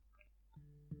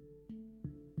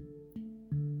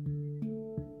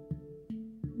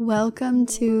Welcome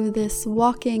to this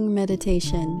walking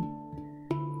meditation.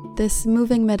 This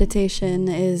moving meditation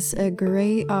is a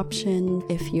great option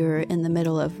if you're in the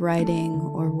middle of writing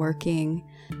or working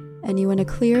and you want to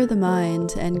clear the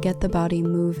mind and get the body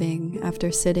moving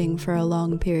after sitting for a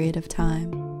long period of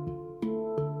time.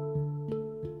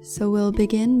 So we'll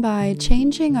begin by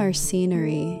changing our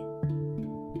scenery.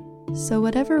 So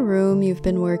whatever room you've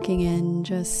been working in,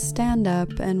 just stand up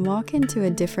and walk into a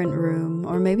different room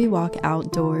or maybe walk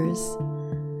outdoors.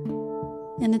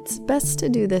 And it's best to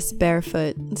do this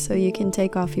barefoot so you can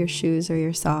take off your shoes or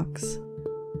your socks.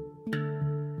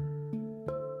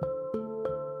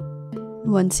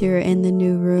 Once you're in the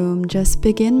new room, just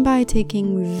begin by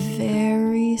taking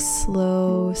very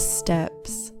slow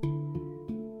steps.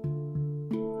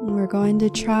 We're going to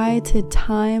try to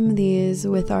time these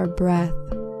with our breath.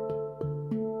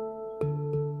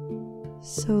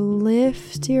 So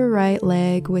lift your right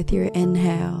leg with your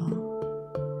inhale.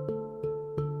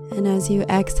 And as you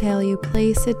exhale, you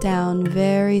place it down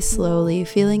very slowly,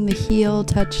 feeling the heel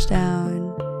touch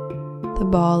down, the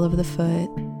ball of the foot,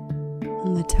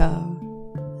 and the toe.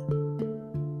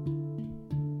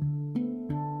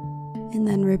 And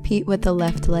then repeat with the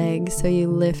left leg. So you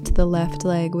lift the left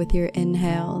leg with your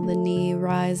inhale, the knee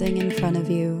rising in front of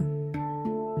you.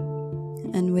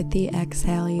 And with the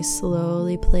exhale, you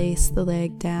slowly place the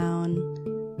leg down,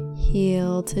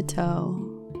 heel to toe.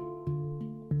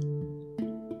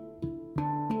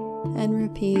 And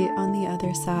repeat on the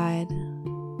other side.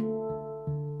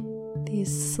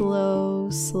 These slow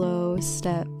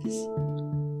steps.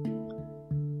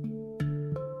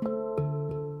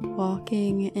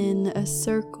 Walking in a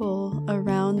circle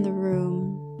around the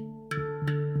room,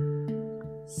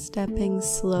 stepping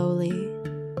slowly.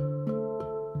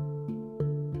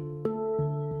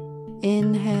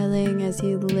 Inhaling as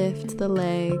you lift the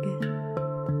leg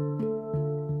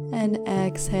and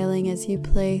exhaling as you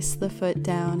place the foot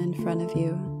down in front of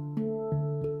you.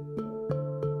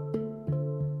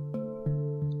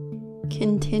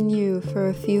 Continue for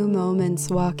a few moments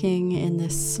walking in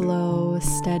this slow,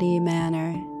 steady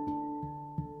manner,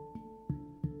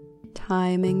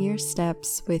 timing your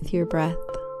steps with your breath.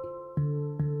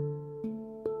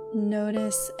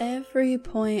 Notice every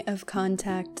point of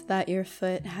contact that your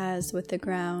foot has with the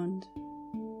ground.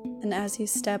 And as you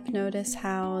step, notice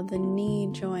how the knee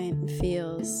joint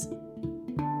feels.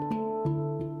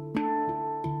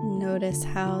 Notice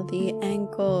how the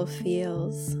ankle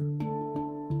feels.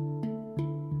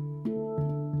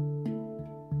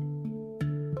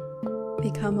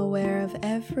 Become aware of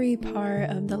every part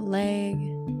of the leg,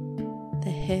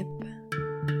 the hip,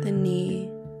 the knee,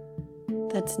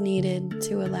 that's needed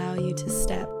to allow you to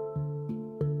step.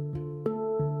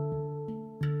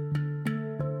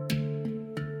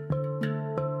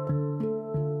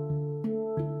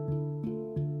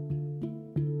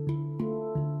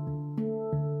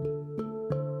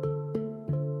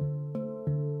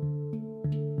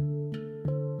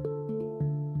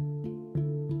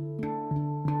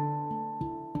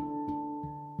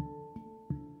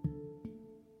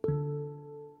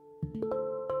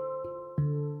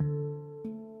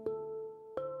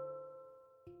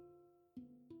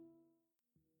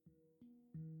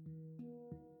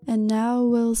 And now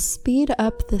we'll speed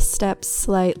up the steps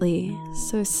slightly,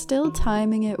 so still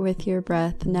timing it with your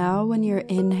breath. Now when you're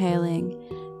inhaling,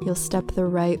 you'll step the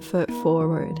right foot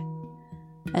forward.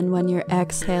 And when you're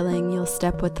exhaling, you'll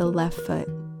step with the left foot.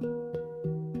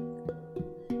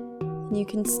 And you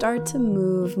can start to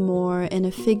move more in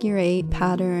a figure 8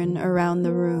 pattern around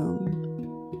the room.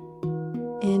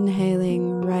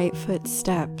 Inhaling, right foot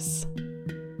steps.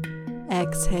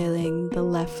 Exhaling, the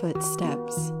left foot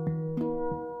steps.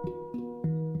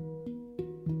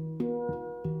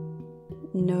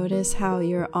 Notice how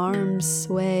your arms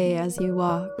sway as you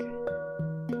walk.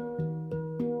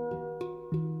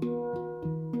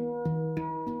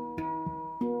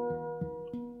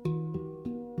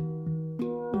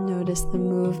 Notice the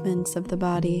movements of the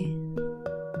body.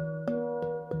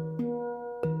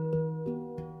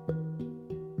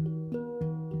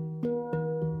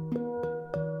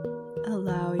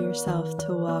 Allow yourself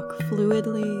to walk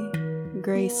fluidly,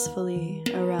 gracefully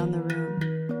around the room.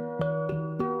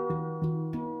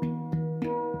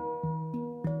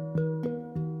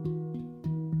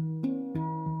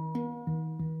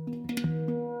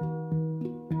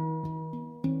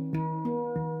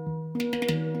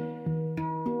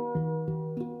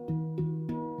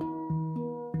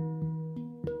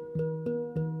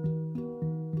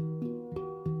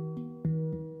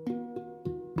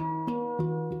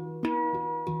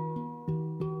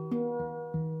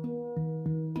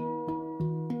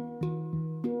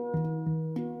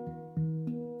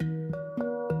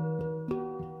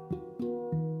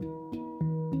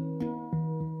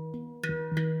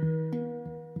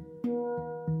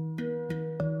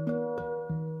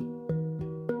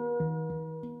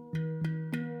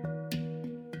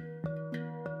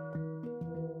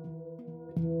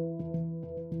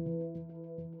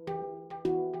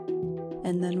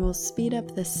 and then we'll speed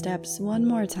up the steps one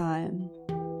more time.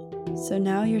 So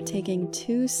now you're taking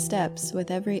 2 steps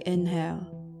with every inhale,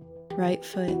 right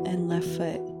foot and left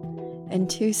foot, and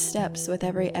 2 steps with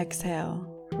every exhale,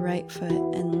 right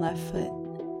foot and left foot.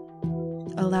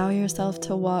 Allow yourself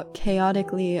to walk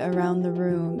chaotically around the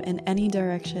room in any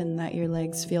direction that your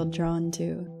legs feel drawn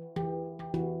to.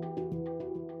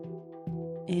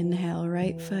 Inhale,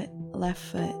 right foot, left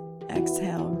foot.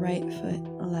 Exhale, right foot,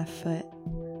 left foot.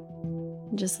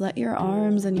 Just let your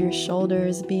arms and your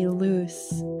shoulders be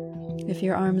loose. If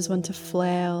your arms want to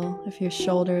flail, if your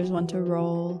shoulders want to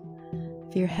roll,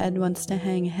 if your head wants to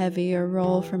hang heavy or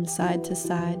roll from side to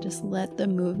side, just let the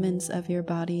movements of your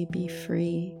body be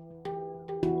free.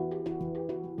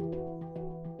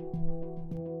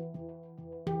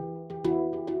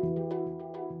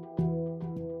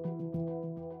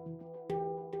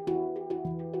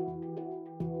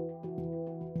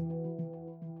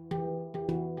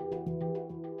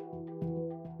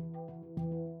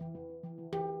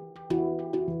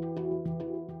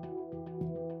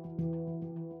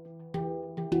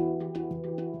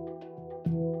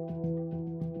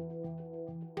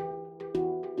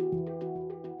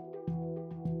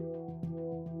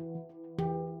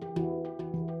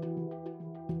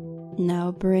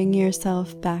 Now bring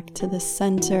yourself back to the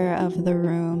center of the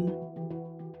room.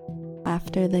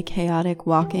 After the chaotic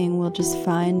walking, we'll just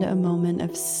find a moment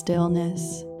of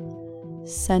stillness,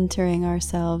 centering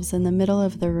ourselves in the middle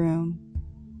of the room.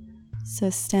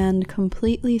 So stand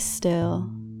completely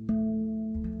still.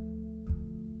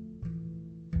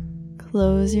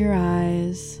 Close your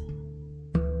eyes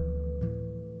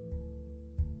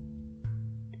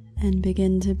and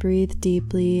begin to breathe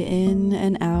deeply in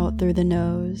and out through the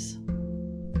nose.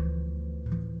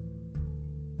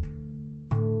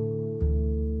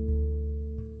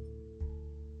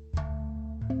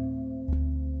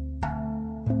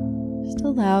 Just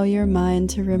allow your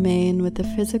mind to remain with the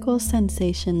physical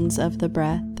sensations of the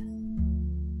breath.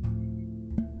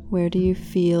 Where do you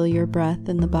feel your breath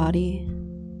in the body?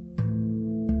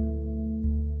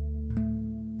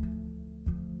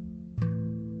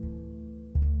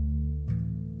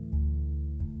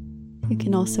 You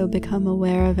can also become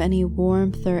aware of any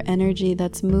warmth or energy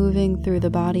that's moving through the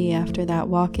body after that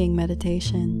walking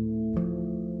meditation.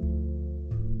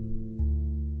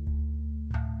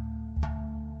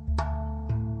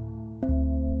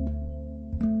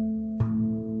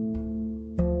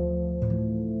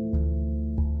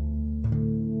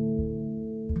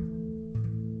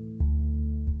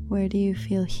 Where do you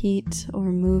feel heat or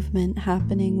movement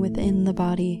happening within the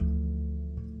body?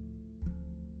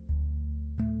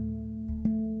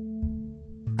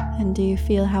 And do you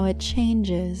feel how it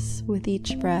changes with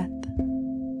each breath?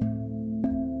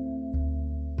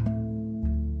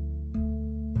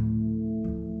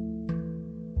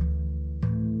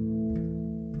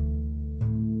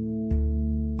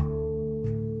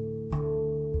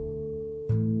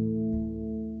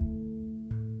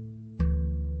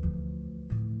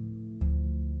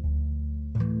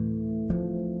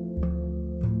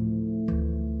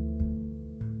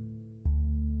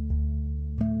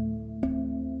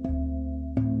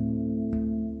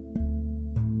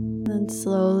 Then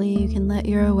slowly you can let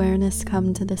your awareness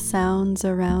come to the sounds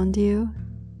around you.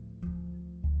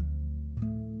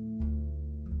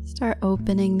 Start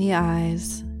opening the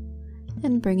eyes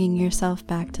and bringing yourself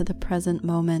back to the present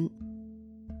moment.